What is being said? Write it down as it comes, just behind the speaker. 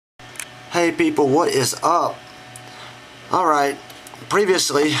Hey people, what is up? Alright,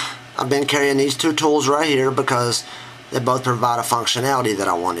 previously I've been carrying these two tools right here because they both provide a functionality that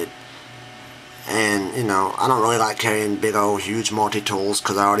I wanted. And you know, I don't really like carrying big old huge multi-tools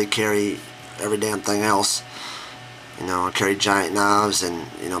because I already carry every damn thing else. You know, I carry giant knives and,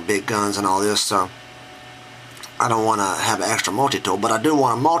 you know, big guns and all this, so I don't want to have an extra multi-tool, but I do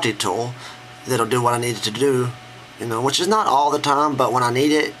want a multi-tool that'll do what I need it to do, you know, which is not all the time, but when I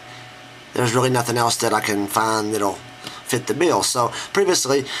need it, there's really nothing else that I can find that'll fit the bill. So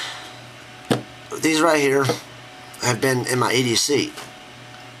previously, these right here have been in my EDC.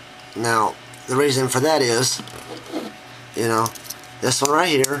 Now, the reason for that is, you know, this one right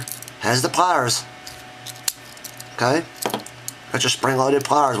here has the pliers. Okay? Got your spring-loaded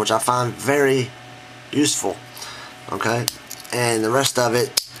pliers, which I find very useful. Okay? And the rest of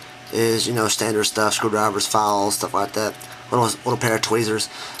it is, you know, standard stuff, screwdrivers, files, stuff like that. Little pair of tweezers.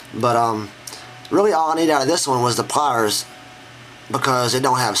 But really all I need out of this one was the pliers, because it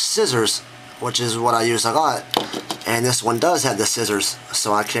don't have scissors, which is what I use a lot. And this one does have the scissors,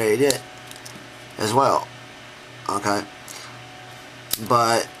 so I carried it as well. Okay?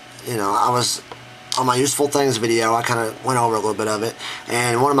 But, you know, I was on my useful things video, I kind of went over a little bit of it,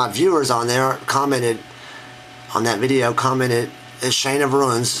 and one of my viewers on there commented on that video, is Shane of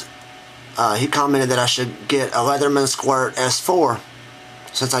Ruins. He commented that I should get a Leatherman Squirt S4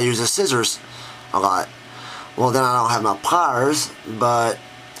 since I use the scissors a lot. Well, then I don't have my pliers, but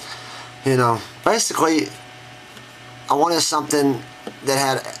you know, basically I wanted something that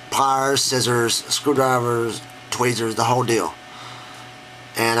had pliers, scissors, screwdrivers, tweezers, the whole deal.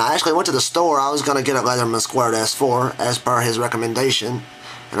 And I actually went to the store. I was going to get a Leatherman Squirt S4 as per his recommendation,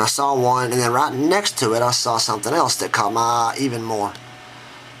 and I saw one, and then right next to it I saw something else that caught my eye even more.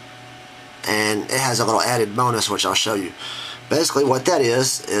 And it has a little added bonus, which I'll show you. Basically what that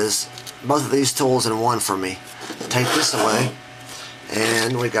is both of these tools in one for me. Take this away,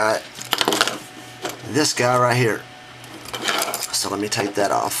 and we got this guy right here. So let me take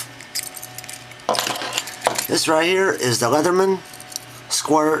that off. This right here is the Leatherman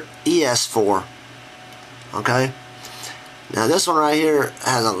Squirt ES4. Okay? Now this one right here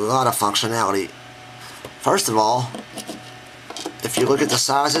has a lot of functionality. First of all, if you look at the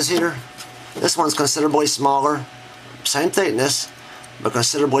sizes here, this one's considerably smaller, same thickness, but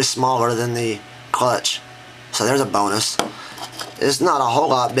considerably smaller than the clutch. So there's a bonus. It's not a whole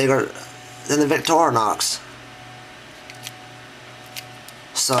lot bigger than the Victorinox.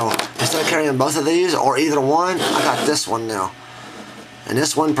 So instead of carrying both of these or either one, I got this one now. And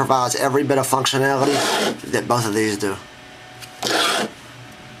this one provides every bit of functionality that both of these do.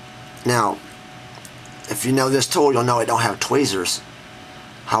 Now, if you know this tool, you'll know it don't have tweezers.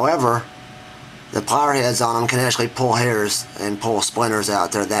 However, the plier heads on them can actually pull hairs and pull splinters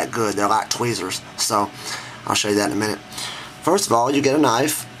out. They're that good. They're like tweezers. So, I'll show you that in a minute. First of all, you get a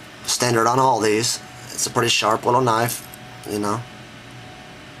knife. Standard on all these. It's a pretty sharp little knife, you know.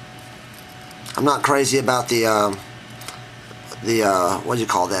 I'm not crazy about the what do you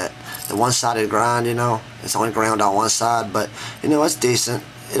call that? The one-sided grind, you know. It's only ground on one side, but, you know, it's decent.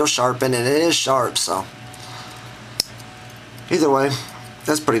 It'll sharpen, and it is sharp, so. Either way,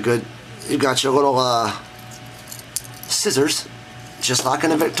 that's pretty good. You got your little scissors, just like in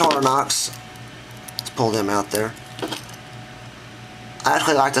the Victorinox. Let's pull them out there. I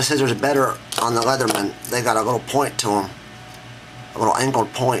actually like the scissors better on the Leatherman. They got a little point to them, a little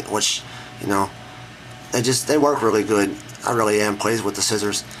angled point, which, you know, they work really good. I really am pleased with the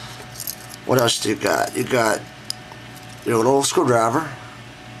scissors. What else do you got? You got your little screwdriver.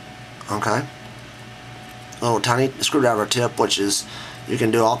 Okay. A little tiny screwdriver tip, which is, you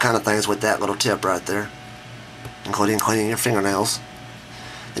can do all kind of things with that little tip right there, including cleaning your fingernails.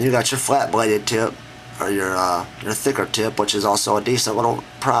 Then you got your flat bladed tip, or your thicker tip, which is also a decent little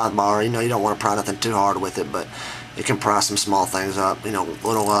pry bar. You know, you don't want to pry nothing too hard with it, but it can pry some small things up. You know,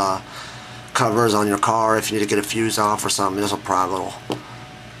 little covers on your car if you need to get a fuse off or something. This will pry little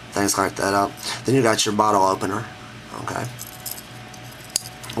things like that up. Then you got your bottle opener. Okay.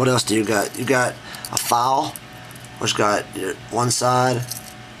 What else do you got? You got a file, which got your one side,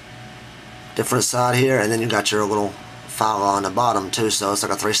 different side here, and then you got your little file on the bottom too, so it's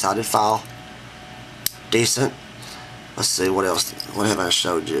like a three-sided file. Decent. Let's see, what else? What have I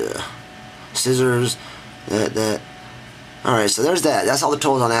showed you? Scissors, that. Alright, so there's that. That's all the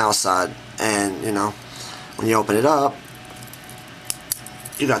tools on the outside. And, you know, when you open it up,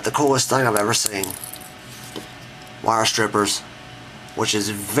 you got the coolest thing I've ever seen. Wire strippers, which is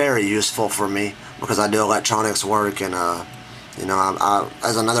very useful for me because I do electronics work, and you know,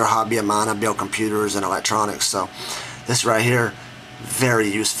 as another hobby of mine, I build computers and electronics. So this right here, very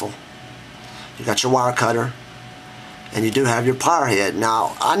useful. You got your wire cutter, and you do have your plier head.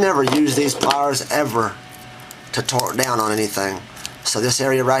 Now, I never use these pliers ever to torque down on anything. So this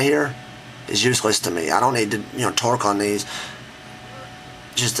area right here is useless to me. I don't need to, torque on these.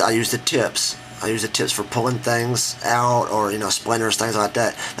 Just I use the tips. I use the tips for pulling things out, or splinters, things like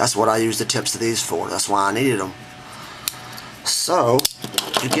that. That's what I use the tips of these for. That's why I needed them. So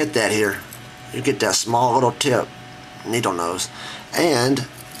you get that here. You get that small little tip, needle nose. And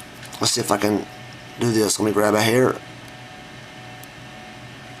let's see if I can do this. Let me grab a hair.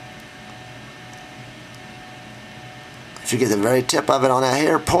 If you get the very tip of it on that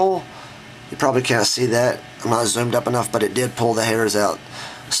hair pull, you probably can't see that. I'm not zoomed up enough, but it did pull the hairs out.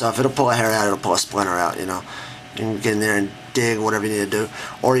 So if it'll pull a hair out, it'll pull a splinter out, You can get in there and dig whatever you need to do.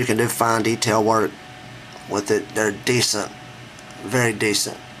 Or you can do fine detail work with it. They're decent. Very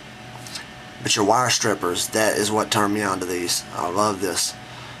decent. But your wire strippers, that is what turned me on to these. I love this.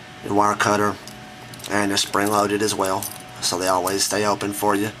 Your wire cutter, and they're spring loaded as well. So they always stay open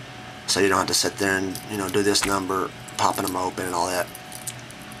for you. So you don't have to sit there and, do this number, popping them open and all that.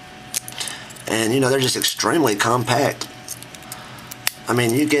 And, they're just extremely compact. I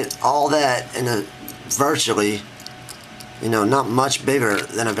mean, you get all that in a virtually, not much bigger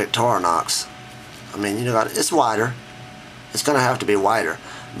than a Victorinox. I mean, it's wider. It's going to have to be wider.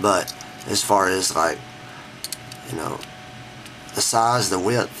 But as far as, like, the size, the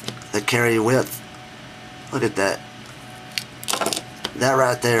width, the carry width, look at that. That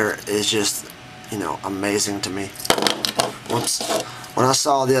right there is just, amazing to me. When I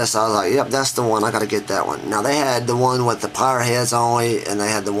saw this, I was like, yep, that's the one. I got to get that one. Now, they had the one with the plier heads only, and they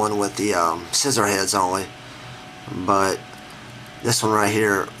had the one with the scissor heads only. But this one right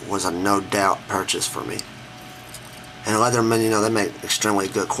here was a no-doubt purchase for me. And Leatherman, they make extremely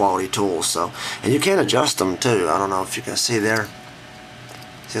good quality tools. So, and you can adjust them too. I don't know if you can see there.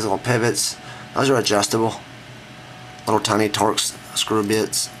 See these little pivots? Those are adjustable. Little tiny Torx screw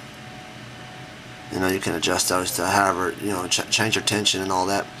bits. You can adjust those to however, change your tension and all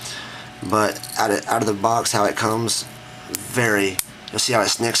that. But out of the box, how it comes, you'll see how it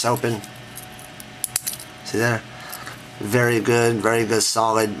snicks open. See there? Very good,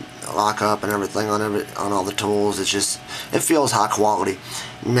 solid lockup and everything on all the tools. It feels high quality.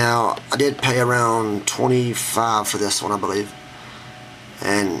 Now, I did pay around $25 for this one, I believe.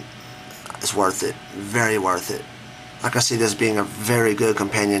 And it's worth it. Very worth it. I can see this being a very good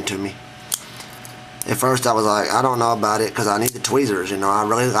companion to me. At first I was like, I don't know about it because I need the tweezers, I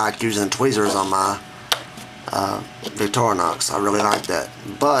really like using tweezers on my Victorinox. I really like that.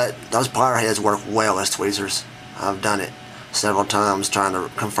 But those plier heads work well as tweezers. I've done it several times trying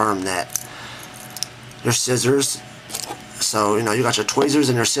to confirm that. Your scissors. So, you got your tweezers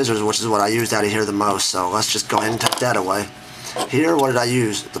and your scissors, which is what I used out of here the most. So let's just go ahead and take that away. Here, what did I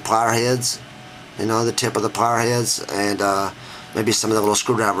use? The plier heads. The tip of the plier heads, and maybe some of the little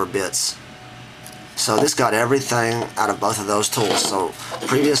screwdriver bits. So this got everything out of both of those tools. So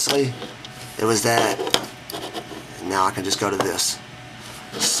previously it was that, and now I can just go to this.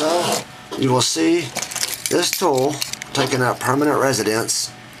 So you will see this tool taking up permanent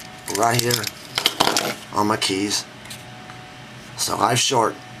residence right here on my keys. So life's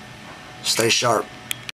short, stay sharp.